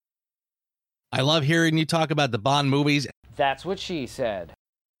I love hearing you talk about the Bond movies. That's what she said.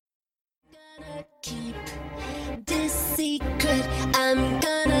 Gonna keep this secret. I'm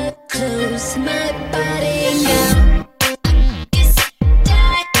gonna close my body now.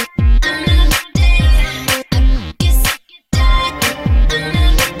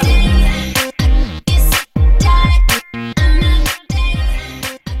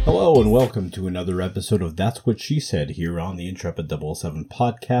 Hello and welcome to another episode of That's What She Said here on the Intrepid 007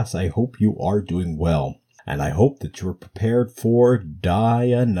 podcast. I hope you are doing well. And I hope that you're prepared for Die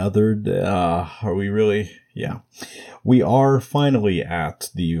Another Day. Are we really? Yeah. We are finally at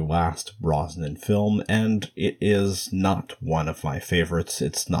the last Brosnan film, and it is not one of my favorites.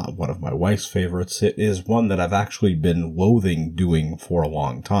 It's not one of my wife's favorites. It is one that I've actually been loathing doing for a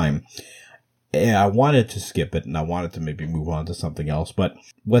long time. I wanted to skip it, and I wanted to maybe move on to something else, but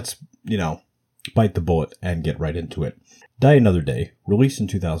let's, bite the bullet and get right into it. Die Another Day, released in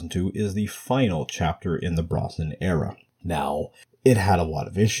 2002, is the final chapter in the Brosnan era. Now, it had a lot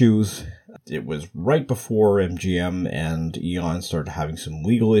of issues. It was right before MGM and Eon started having some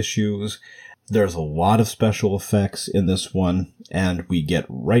legal issues. There's a lot of special effects in this one, and we get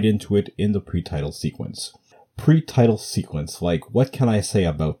right into it in the pre-title sequence. Pre-title sequence, what can I say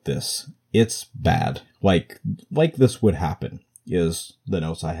about this? It's bad. Like this would happen, is the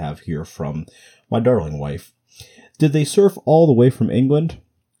notes I have here from my darling wife. Did they surf all the way from England?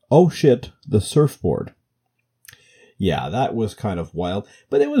 Oh shit, the surfboard. Yeah, that was kind of wild,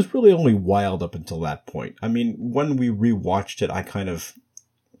 but it was really only wild up until that point. I mean, when we rewatched it, I kind of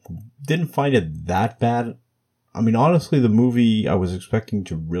didn't find it that bad. I mean, honestly, the movie, I was expecting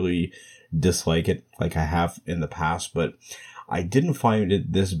to really dislike it like I have in the past, but I didn't find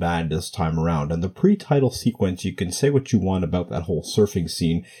it this bad this time around. And the pre-title sequence, you can say what you want about that whole surfing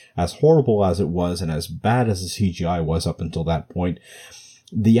scene, as horrible as it was and as bad as the CGI was up until that point.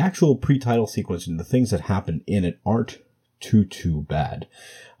 The actual pre-title sequence and the things that happen in it aren't too bad.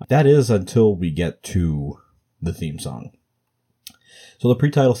 That is until we get to the theme song. So the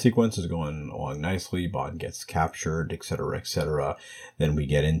pre-title sequence is going along nicely. Bond gets captured, etc., etc. Then we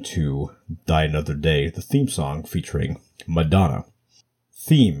get into Die Another Day, the theme song featuring Madonna.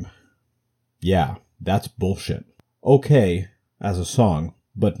 Theme. Yeah, that's bullshit. Okay, as a song,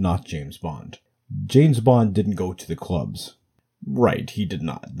 but not James Bond. James Bond didn't go to the clubs. Right, he did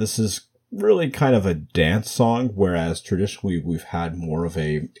not. This is really kind of a dance song, whereas traditionally we've had more of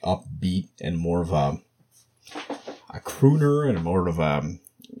a upbeat and more of a crooner and more of a,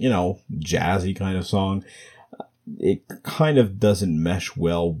 jazzy kind of song. It kind of doesn't mesh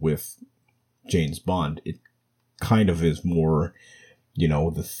well with James Bond. It kind of is more,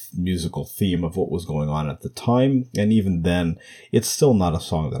 the musical theme of what was going on at the time. And even then, it's still not a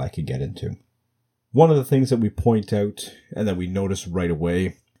song that I could get into. One of the things that we point out and that we notice right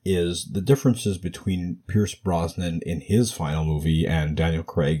away is the differences between Pierce Brosnan in his final movie and Daniel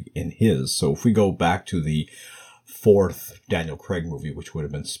Craig in his. So if we go back to the fourth Daniel Craig movie, which would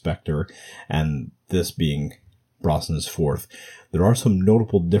have been Spectre, and this being Brosnan's fourth, there are some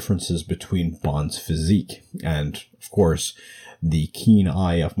notable differences between Bond's physique. And, of course, the keen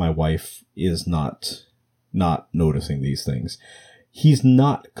eye of my wife is not noticing these things. He's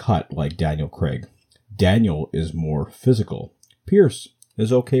not cut like Daniel Craig. Daniel is more physical. Pierce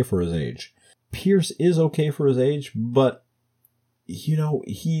is okay for his age. Pierce is okay for his age, but,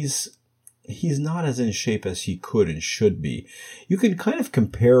 he's not as in shape as he could and should be. You can kind of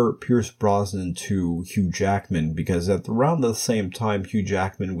compare Pierce Brosnan to Hugh Jackman, because at around the same time Hugh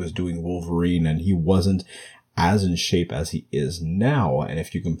Jackman was doing Wolverine and he wasn't as in shape as he is now. And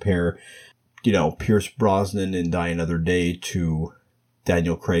if you compare, Pierce Brosnan in Die Another Day to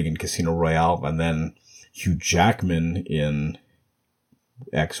Daniel Craig in Casino Royale, and then Hugh Jackman in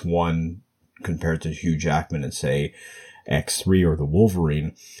X1 compared to Hugh Jackman in, say, X3 or the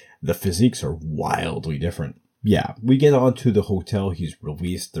Wolverine, the physiques are wildly different. Yeah, we get on to the hotel. He's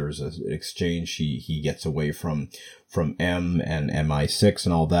released. There's an exchange. He gets away from M and MI6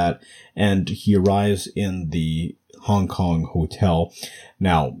 and all that. And he arrives in the Hong Kong hotel.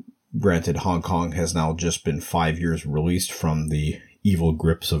 Now, granted, Hong Kong has now just been 5 years released from the evil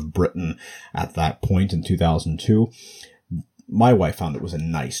grips of Britain at that point in 2002. My wife found it was a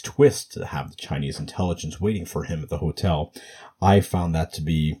nice twist to have the Chinese intelligence waiting for him at the hotel. I found that to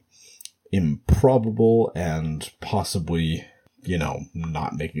be improbable and possibly,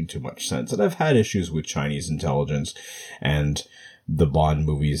 not making too much sense. And I've had issues with Chinese intelligence and the Bond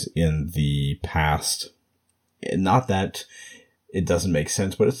movies in the past. Not that it doesn't make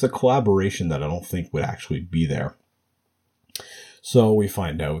sense, but it's the collaboration that I don't think would actually be there. So we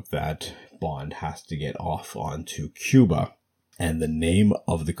find out that Bond has to get off onto Cuba. And the name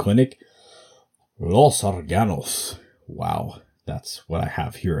of the clinic, Los Organos. Wow, that's what I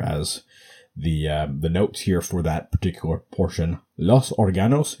have here as the notes here for that particular portion. Los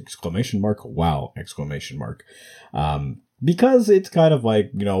Organos! Exclamation mark. Wow! Exclamation mark. Because it's kind of like,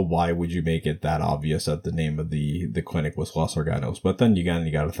 why would you make it that obvious that the name of the clinic was Los Organos? But then you got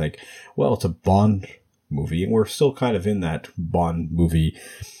to think, well, it's a Bond movie, and we're still kind of in that Bond movie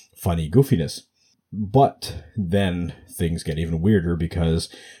funny goofiness. But then things get even weirder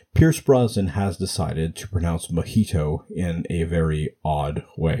because Pierce Brosnan has decided to pronounce mojito in a very odd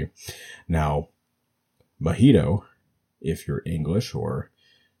way. Now, mojito, if you're English or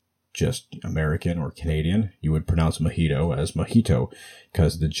just American or Canadian, you would pronounce mojito as mojito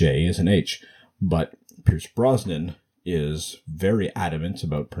because the J is an H. But Pierce Brosnan is very adamant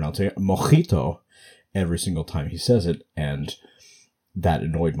about pronouncing it mojito every single time he says it, and that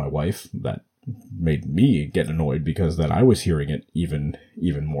annoyed my wife. That made me get annoyed because then I was hearing it even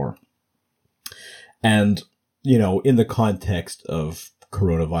more. And, in the context of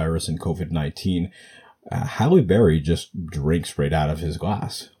coronavirus and COVID-19, Halle Berry just drinks right out of his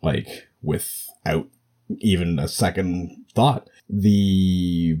glass, like without even a second thought.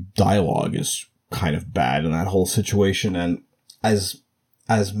 The dialogue is kind of bad in that whole situation, and as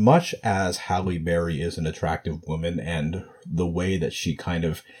much as Halle Berry is an attractive woman and the way that she kind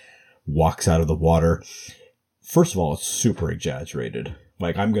of walks out of the water, first of all, it's super exaggerated.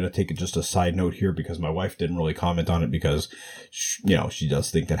 Like, I'm going to take it just a side note here because my wife didn't really comment on it because, she does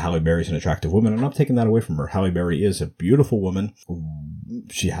think that Halle Berry is an attractive woman. I'm not taking that away from her. Halle Berry is a beautiful woman.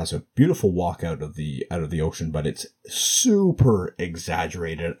 She has a beautiful walk out of the ocean, but it's super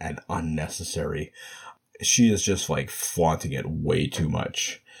exaggerated and unnecessary. She is just like flaunting it way too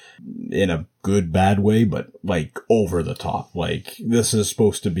much in a good, bad way, but like over the top. Like, this is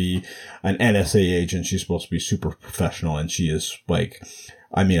supposed to be an NSA agent. She's supposed to be super professional, and she is like,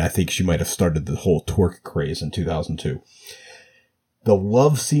 I think she might have started the whole twerk craze in 2002. The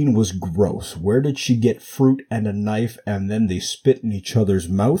love scene was gross. Where did she get fruit and a knife and then they spit in each other's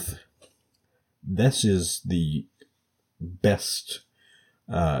mouth? This is the best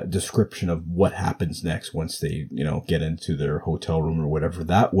description of what happens next once they, get into their hotel room or whatever.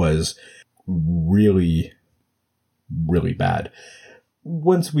 That was really, really bad.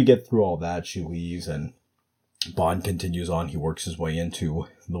 Once we get through all that, she leaves and Bond continues on. He works his way into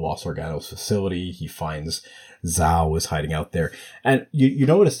the Los Organos facility. He finds Zhao is hiding out there. And you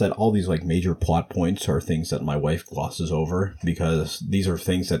notice that all these like major plot points are things that my wife glosses over because these are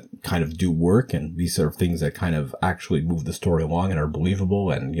things that kind of do work, and these are things that kind of actually move the story along and are believable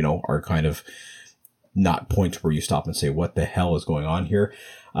and, are kind of not points where you stop and say, what the hell is going on here?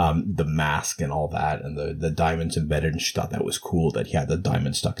 The mask and all that, and the diamonds embedded, and she thought that was cool that he had the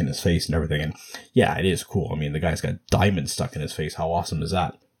diamond stuck in his face and everything. And yeah, it is cool. The guy's got diamonds stuck in his face. How awesome is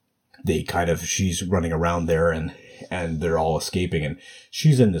that? She's running around there and they're all escaping, and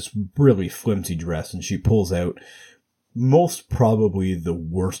she's in this really flimsy dress, and she pulls out most probably the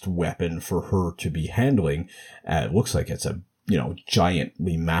worst weapon for her to be handling. It looks like it's a,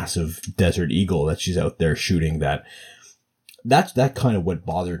 giantly massive Desert Eagle that she's out there shooting. That's kind of what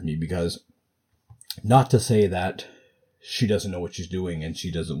bothered me, because not to say that she doesn't know what she's doing and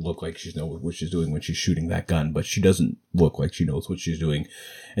she doesn't look like she knows what she's doing when she's shooting that gun, but she doesn't look like she knows what she's doing,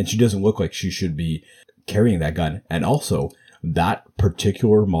 and she doesn't look like she should be carrying that gun. And also, that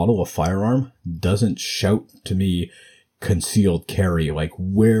particular model of firearm doesn't shout to me concealed carry. Like,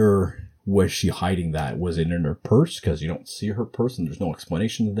 where was she hiding that? Was it in her purse? Because you don't see her purse and there's no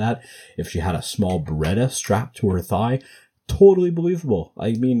explanation to that. If she had a small Beretta strapped to her thigh, totally believable.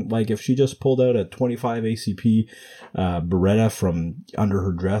 If she just pulled out a 25 ACP Beretta from under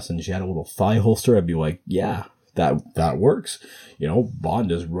her dress and she had a little thigh holster, I'd be like, yeah, that works.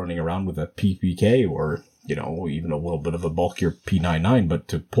 Bond is running around with a PPK or, even a little bit of a bulkier P99, but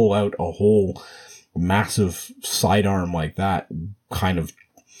to pull out a whole massive sidearm like that kind of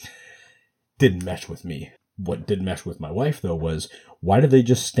didn't mesh with me. What did mesh with my wife, though, was why did they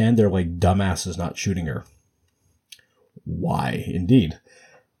just stand there like dumbasses not shooting her? Why, indeed.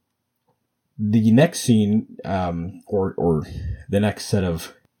 The next scene, or the next set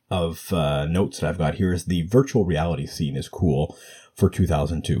of notes that I've got here is the virtual reality scene is cool for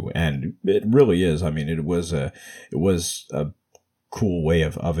 2002, and it really is. It was a cool way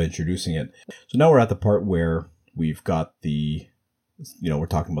of introducing it. So now we're at the part where we've got we're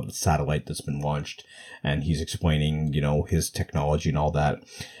talking about the satellite that's been launched, and he's explaining, his technology and all that,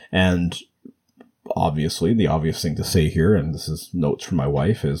 and obviously, the obvious thing to say here, and this is notes from my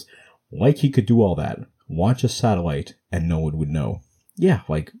wife, is like he could do all that, launch a satellite, and no one would know. Yeah,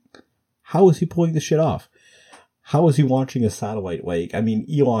 how is he pulling this shit off? How is he launching a satellite?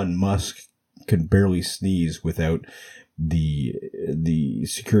 Elon Musk can barely sneeze without the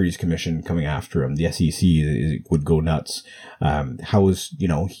Securities Commission coming after him. The SEC would go nuts. How is,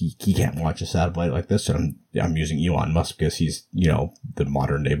 he can't launch a satellite like this? And I'm using Elon Musk because he's, the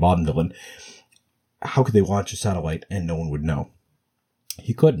modern day Bond villain. How could they launch a satellite and no one would know?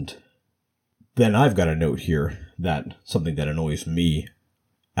 He couldn't. Then I've got a note here that something that annoys me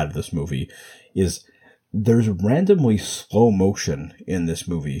out of this movie is there's randomly slow motion in this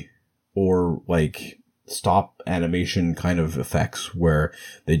movie, or like stop animation kind of effects where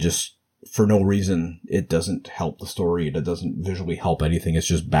they just, for no reason, it doesn't help the story, it doesn't visually help anything, it's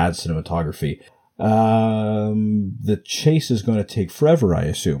just bad cinematography. The chase is going to take forever, I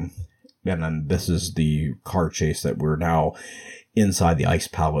assume. And then this is the car chase that we're now inside the Ice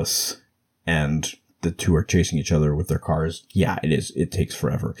Palace, and the two are chasing each other with their cars. Yeah, it is. It takes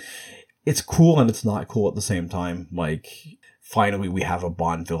forever. It's cool and it's not cool at the same time. Like, finally we have a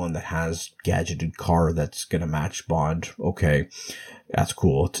Bond villain that has gadgeted car that's going to match Bond. Okay, that's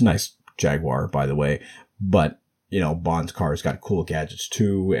cool. It's a nice Jaguar, by the way. But, Bond's car's got cool gadgets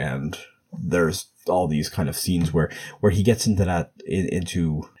too, and there's all these kind of scenes where he gets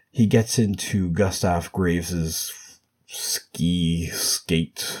he gets into Gustav Graves's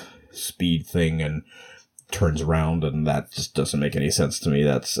skate speed thing and turns around, and that just doesn't make any sense to me.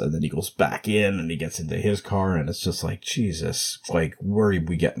 And then he goes back in and he gets into his car, and it's just like, Jesus, like, where are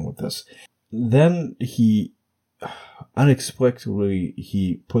we getting with this? Then he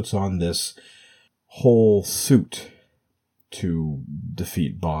unexpectedly puts on this whole suit to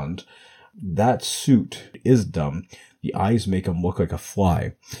defeat Bond. That suit is dumb. The eyes make him look like a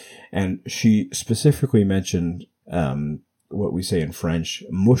fly. And she specifically mentioned what we say in French,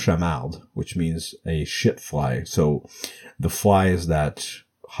 mouche à marde, which means a shit fly. So the flies that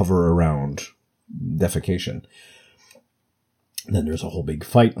hover around defecation. And then there's a whole big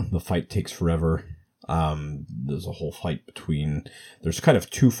fight. The fight takes forever. There's a whole fight there's kind of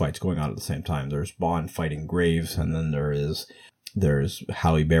two fights going on at the same time. There's Bond fighting Graves, and then there's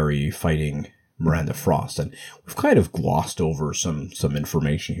Halle Berry fighting Miranda Frost. And we've kind of glossed over some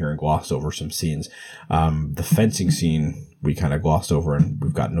information here and glossed over some scenes. The fencing scene we kind of glossed over, and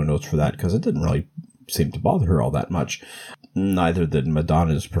we've got no notes for that because it didn't really seem to bother her all that much. Neither did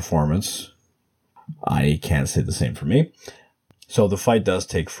Madonna's performance. I can't say the same for me. So the fight does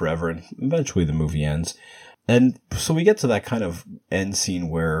take forever, and eventually the movie ends. And so we get to that kind of end scene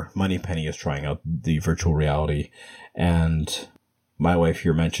where Moneypenny is trying out the virtual reality, and my wife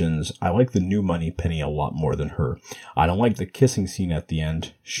here mentions, I like the new Moneypenny a lot more than her. I don't like the kissing scene at the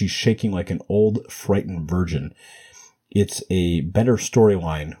end. She's shaking like an old, frightened virgin. It's a better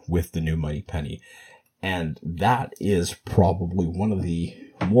storyline with the new Moneypenny. And that is probably one of the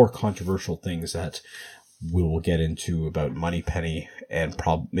more controversial things that we will get into about Moneypenny, and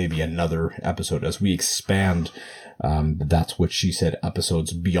maybe another episode as we expand That's What She Said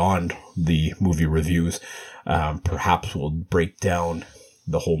episodes beyond the movie reviews. Perhaps we'll break down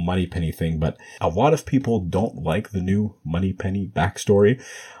the whole Moneypenny thing, but a lot of people don't like the new Moneypenny backstory.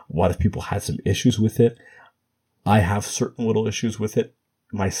 A lot of people had some issues with it. I have certain little issues with it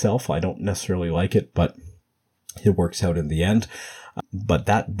myself. I don't necessarily like it, but it works out in the end. But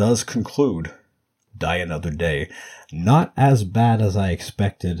that does conclude Die Another Day. Not as bad as I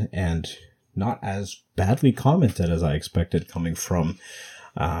expected, and not as badly commented as I expected coming from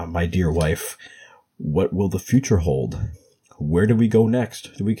my dear wife. What will the future hold? Where do we go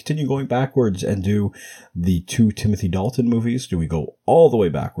next? Do we continue going backwards and do the two Timothy Dalton movies? Do we go all the way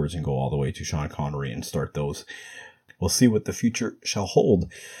backwards and go all the way to Sean Connery and start those? We'll see what the future shall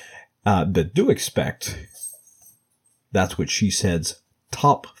hold. But do expect That's What She Said's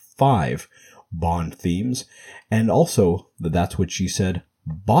top 5 Bond themes, and also the That's What She Said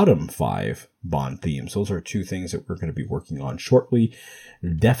bottom 5 Bond themes. Those are two things that we're going to be working on shortly.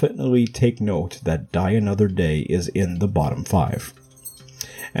 Definitely take note that Die Another Day is in the bottom 5.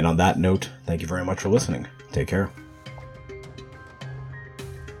 And on that note, thank you very much for listening. Take care.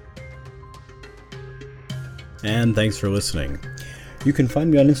 And thanks for listening. You can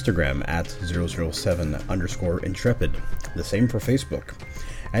find me on Instagram at 007_intrepid. The same for Facebook.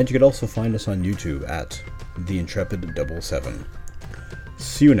 And you can also find us on YouTube at The Intrepid 77.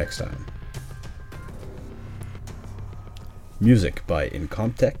 See you next time. Music by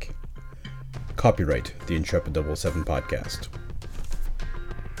Incomptech. Copyright The Intrepid 77 Podcast.